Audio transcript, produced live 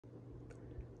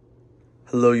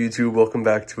Hello YouTube, welcome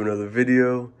back to another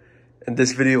video. In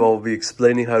this video, I'll be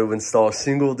explaining how to install a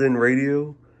single DIN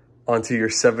radio onto your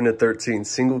 7 to 13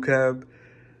 single cab.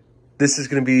 This is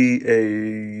going to be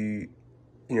a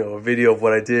video of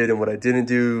what I did and what I didn't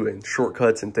do and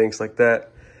shortcuts and things like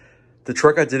that. The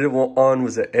truck I did it on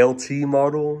was an LT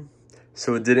model,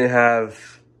 so it didn't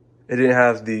have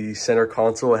the center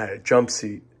console. It had a jump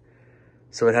seat,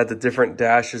 so it had the different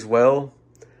dash as well.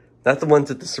 Not the ones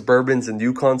that the Suburbans and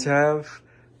Yukons have,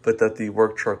 but that the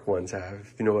work truck ones have,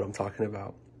 if you know what I'm talking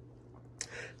about.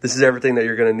 This is everything that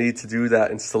you're going to need to do that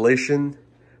installation.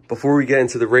 Before we get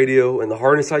into the radio and the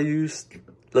harness I used,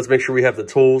 let's make sure we have the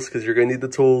tools, because you're going to need the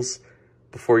tools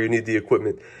before you need the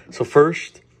equipment. So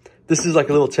first, this is like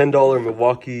a little $10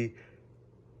 Milwaukee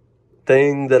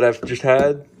thing that I've just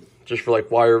had, just for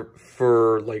like wire,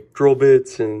 for like drill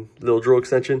bits and little drill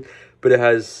extension, but it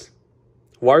has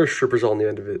wire strippers on the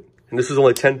end of it. And this was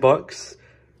only 10 bucks.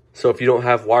 So if you don't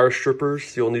have wire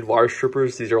strippers, you'll need wire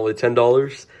strippers. These are only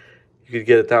 $10. You could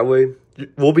get it that way.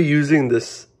 We'll be using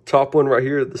this top one right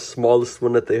here, the smallest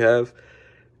one that they have.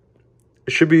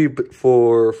 It should be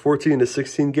for 14 to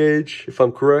 16 gauge, if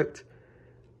I'm correct.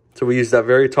 So we use that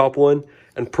very top one.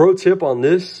 And pro tip on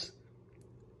this,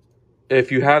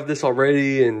 if you have this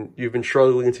already and you've been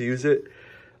struggling to use it,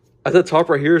 at the top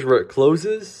right here is where it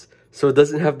closes. So it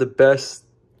doesn't have the best,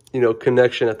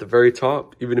 connection at the very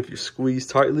top, even if you squeeze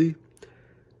tightly.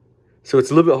 So it's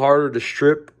a little bit harder to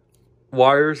strip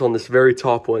wires on this very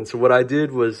top one. So what I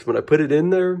did was, when I put it in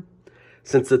there,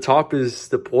 since the top is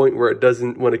the point where it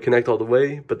doesn't want to connect all the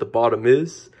way, but the bottom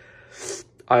is,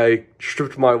 I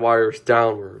stripped my wires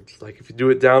downwards. Like if you do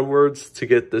it downwards to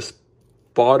get this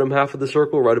bottom half of the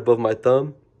circle right above my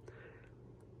thumb,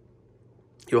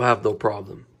 you'll have no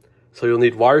problem. So you'll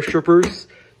need wire strippers.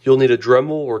 You'll need a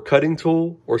Dremal or cutting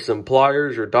tool or some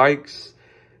pliers or Dykes,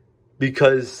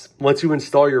 because once you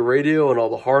install your radio and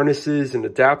all the harnesses and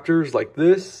adapters like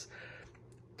this,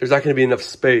 there's not going to be enough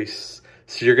space.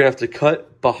 So you're going to have to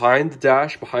cut behind the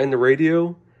dash, behind the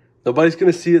radio. Nobody's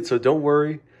going to see it, so don't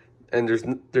worry. And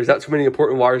there's not too many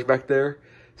important wires back there.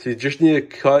 So you just need to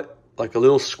cut like a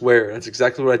little square. That's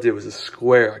exactly what I did, was a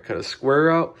square. I cut a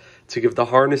square out to give the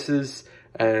harnesses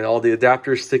and all the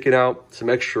adapters sticking out some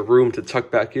extra room to tuck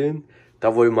back in.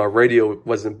 That way my radio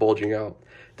wasn't bulging out.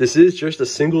 This is just a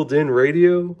single DIN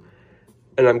radio,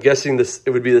 and I'm guessing it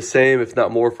would be the same, if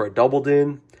not more, for a double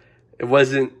DIN.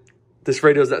 This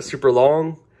radio is not super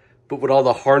long, but with all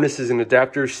the harnesses and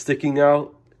adapters sticking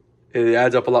out, it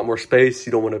adds up a lot more space.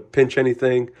 You don't want to pinch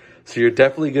anything. So you're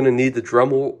definitely going to need the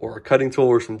Dremal or a cutting tool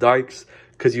or some Dykes,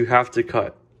 because you have to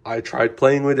cut. I tried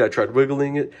playing with it. I tried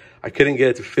wiggling it. I couldn't get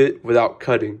it to fit without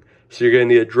cutting. So you're going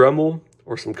to need a Dremal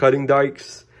or some cutting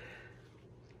Dykes.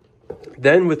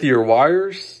 Then with your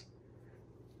wires,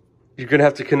 you're going to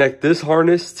have to connect this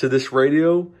harness to this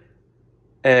radio.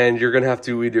 And you're going to have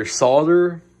to either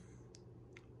solder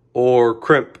or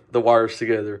crimp the wires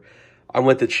together. I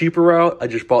went the cheaper route. I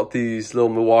just bought these little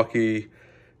Milwaukee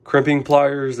crimping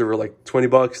pliers. They were like 20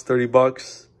 bucks, 30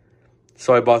 bucks.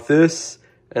 So I bought this.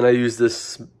 And I use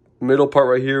this middle part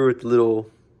right here with the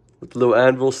little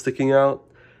anvil sticking out.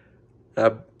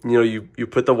 You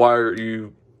put the wire,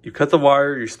 you cut the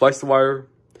wire, you splice the wire,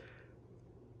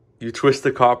 you twist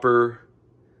the copper,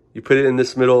 you put it in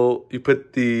this middle, you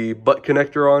put the butt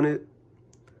connector on it,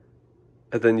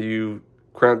 and then you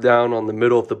clamp down on the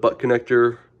middle of the butt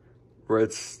connector where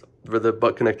the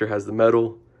butt connector has the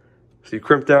metal. So you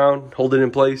crimp down, hold it in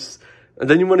place, and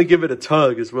then you want to give it a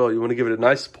tug as well. You want to give it a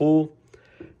nice pull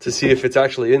to see if it's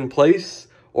actually in place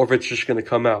or if it's just going to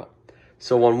come out.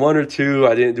 So on 1 or 2,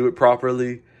 I didn't do it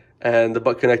properly, and the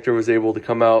butt connector was able to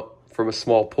come out from a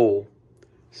small pull.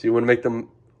 So you want to make them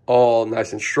all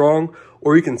nice and strong,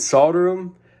 or you can solder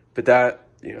them, but that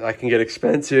can get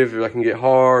expensive, or that can get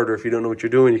hard, or if you don't know what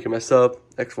you're doing, you can mess up,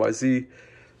 XYZ.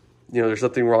 There's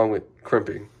nothing wrong with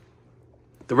crimping.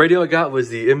 The radio I got was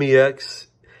the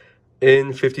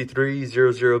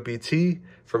MEX-N5300BT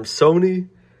from Sony.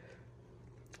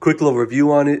 Quick little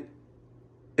review on it.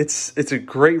 It's a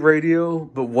great radio,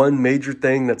 but one major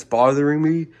thing that's bothering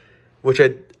me, which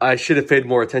I should have paid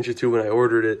more attention to when I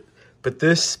ordered it, but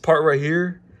this part right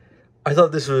here, I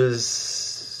thought this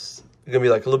was gonna be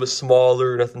like a little bit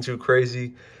smaller, nothing too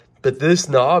crazy, but this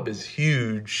knob is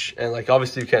huge, and like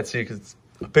obviously you can't see it because it's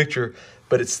a picture,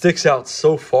 but it sticks out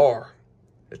so far.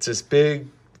 It's this big,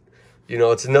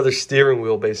 it's another steering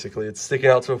wheel basically. It's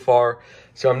sticking out so far,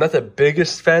 so I'm not the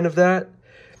biggest fan of that.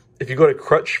 If you go to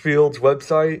Crutchfield's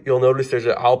website, you'll notice there's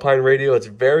an Alpine radio. It's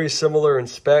very similar in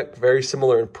spec, very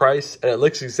similar in price, and it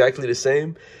looks exactly the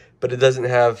same, but it doesn't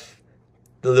have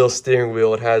the little steering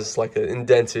wheel. It has like an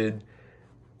indented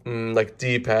like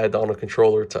D-pad on a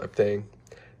controller type thing.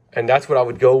 And that's what I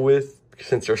would go with,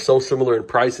 since they're so similar in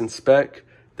price and spec.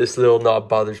 This little knob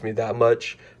bothers me that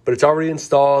much, but it's already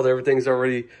installed. Everything's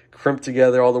already crimped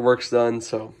together. All the work's done,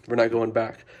 so we're not going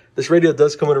back. This radio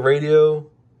does come with a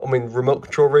remote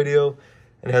control radio,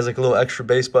 and it has like a little extra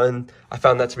bass button. I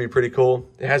found that to be pretty cool.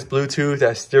 It has Bluetooth, it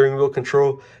has steering wheel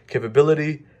control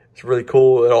capability. It's really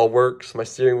cool. It all works. My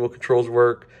steering wheel controls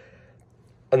work.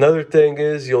 Another thing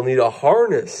is you'll need a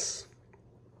harness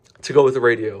to go with the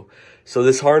radio. So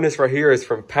this harness right here is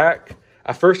from PAC.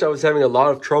 At first I was having a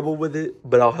lot of trouble with it,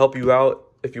 but I'll help you out.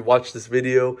 If you watch this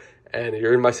video and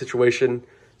you're in my situation,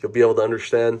 you'll be able to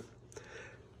understand.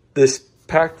 This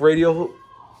PAC radio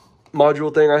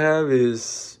module thing I have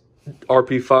is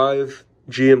RP5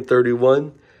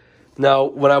 GM31. Now,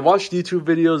 when I watched YouTube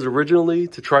videos originally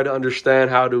to try to understand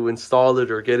how to install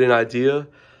it or get an idea,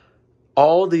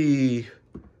 all the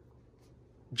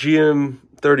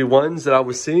GM31s that I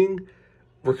was seeing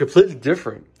were completely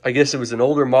different. I guess it was an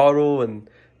older model and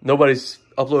nobody's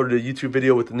uploaded a YouTube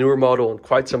video with the newer model in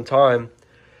quite some time.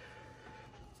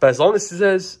 But as long as it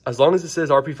says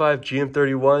RP5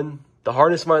 GM31, the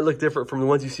harness might look different from the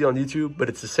ones you see on YouTube, but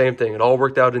it's the same thing. It all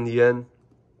worked out in the end.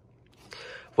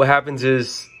 What happens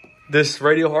is this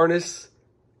radio harness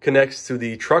connects to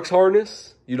the truck's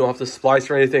harness. You don't have to splice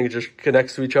or anything. It just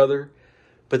connects to each other.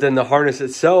 But then the harness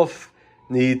itself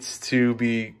needs to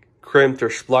be crimped or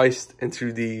spliced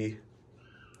into the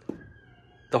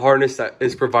harness that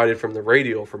is provided from the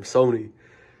radio from Sony.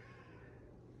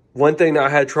 One thing that I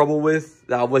had trouble with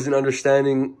that I wasn't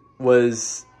understanding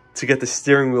was to get the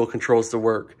steering wheel controls to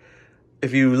work.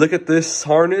 If you look at this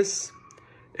harness,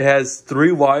 it has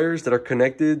 3 wires that are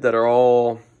connected that are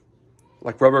all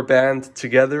like rubber band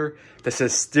together that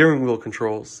says steering wheel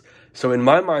controls. So in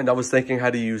my mind, I was thinking how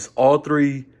to use all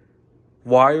 3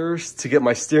 wires to get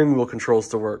my steering wheel controls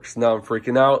to work. So now I'm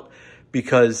freaking out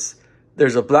because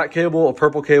there's a black cable, a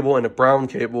purple cable, and a brown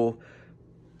cable.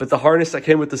 But the harness that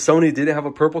came with the Sony didn't have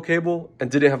a purple cable and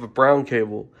didn't have a brown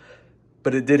cable.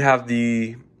 But it did have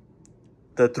the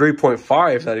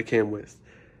 3.5 that it came with.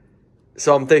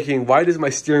 So I'm thinking, why does my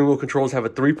steering wheel controls have a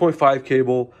 3.5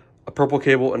 cable, a purple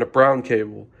cable, and a brown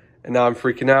cable? And now I'm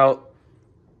freaking out.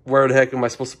 Where the heck am I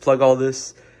supposed to plug all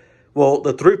this? Well,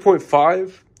 the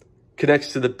 3.5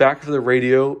 connects to the back of the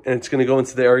radio, and it's going to go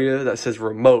into the area that says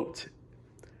remote.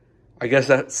 I guess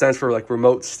that stands for like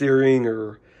remote steering,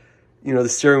 or, you know, the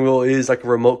steering wheel is like a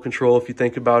remote control if you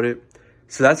think about it.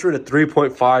 So that's where the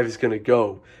 3.5 is going to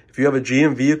go. If you have a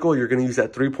GM vehicle, you're going to use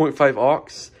that 3.5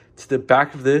 aux to the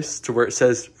back of this to where it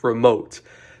says remote.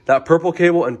 That purple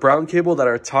cable and brown cable that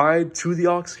are tied to the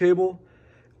aux cable,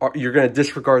 you're going to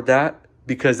disregard that,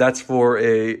 because that's for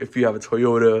if you have a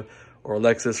Toyota or a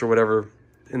Lexus or whatever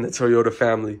in the Toyota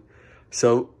family.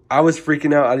 So I was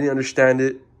freaking out. I didn't understand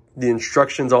it. The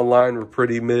instructions online were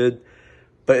pretty mid.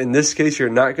 But in this case, you're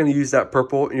not going to use that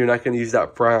purple and you're not going to use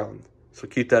that brown. So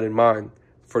keep that in mind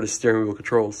for the steering wheel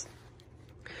controls.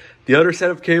 The other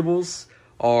set of cables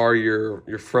are your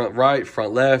front right,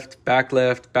 front left, back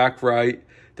right.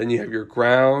 Then you have your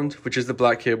ground, which is the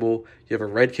black cable. You have a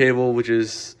red cable, which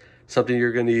is something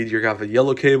you're going to need. You have a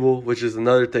yellow cable, which is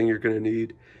another thing you're going to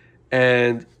need.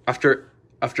 And after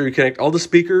you connect all the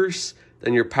speakers,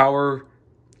 then your power,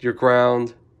 your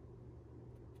ground,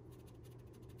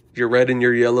 your red and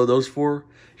your yellow, those 4,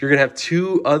 you're going to have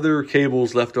 2 other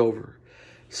cables left over.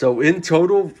 So in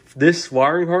total, this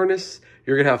wiring harness,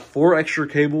 you're going to have 4 extra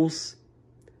cables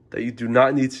that you do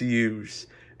not need to use.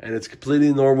 And it's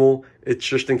completely normal. It's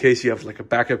just in case you have like a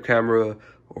backup camera,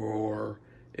 or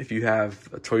if you have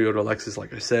a Toyota Lexus,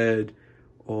 like I said,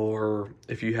 or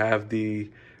if you have the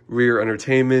rear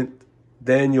entertainment,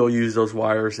 then you'll use those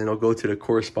wires and it'll go to the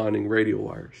corresponding radio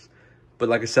wires. But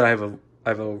like I said, I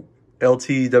have a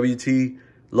LT WT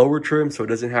lower trim, so it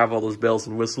doesn't have all those bells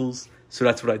and whistles. So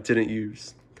that's what I didn't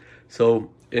use.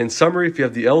 So in summary, if you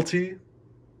have the LT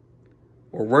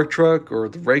or work truck or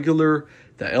the regular,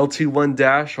 the LT1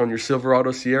 dash on your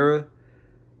Silverado Sierra,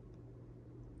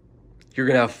 you're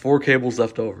going to have 4 cables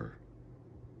left over.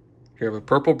 You have a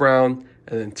purple, brown,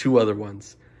 and then 2 other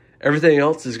ones. Everything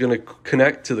else is going to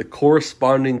connect to the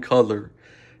corresponding color.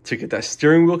 To get that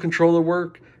steering wheel controller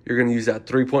work, you're going to use that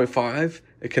 3.5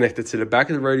 and connect it to the back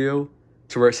of the radio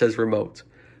to where it says remote.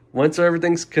 Once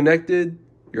everything's connected,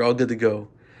 you're all good to go.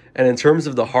 And in terms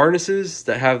of the harnesses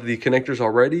that have the connectors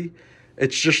already,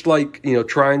 it's just like, you know,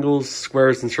 triangles,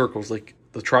 squares, and circles. Like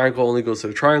the triangle only goes to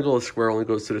the triangle, the square only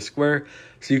goes to the square.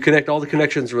 So you connect all the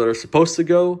connections where they're supposed to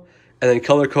go, and then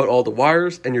color code all the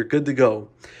wires, and you're good to go.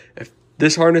 If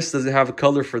this harness doesn't have a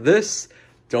color for this,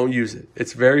 don't use it.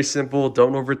 It's very simple.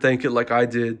 Don't overthink it like I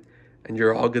did. and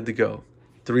you're all good to go.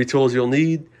 3 tools you'll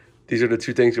need. These are the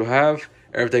 2 things you'll have.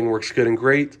 Everything works good and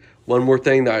great. One more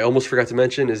thing that I almost forgot to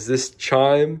mention is this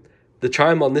chime. The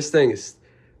chime on this thing is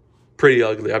pretty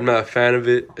ugly. I'm not a fan of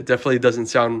it. It definitely doesn't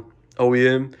sound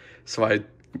OEM, so I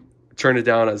turn it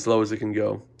down as low as it can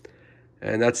go.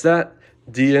 And that's that.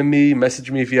 DM me,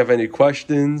 message me if you have any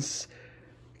questions.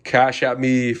 Cash at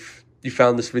me if you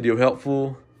found this video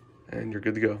helpful, and you're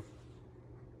good to go.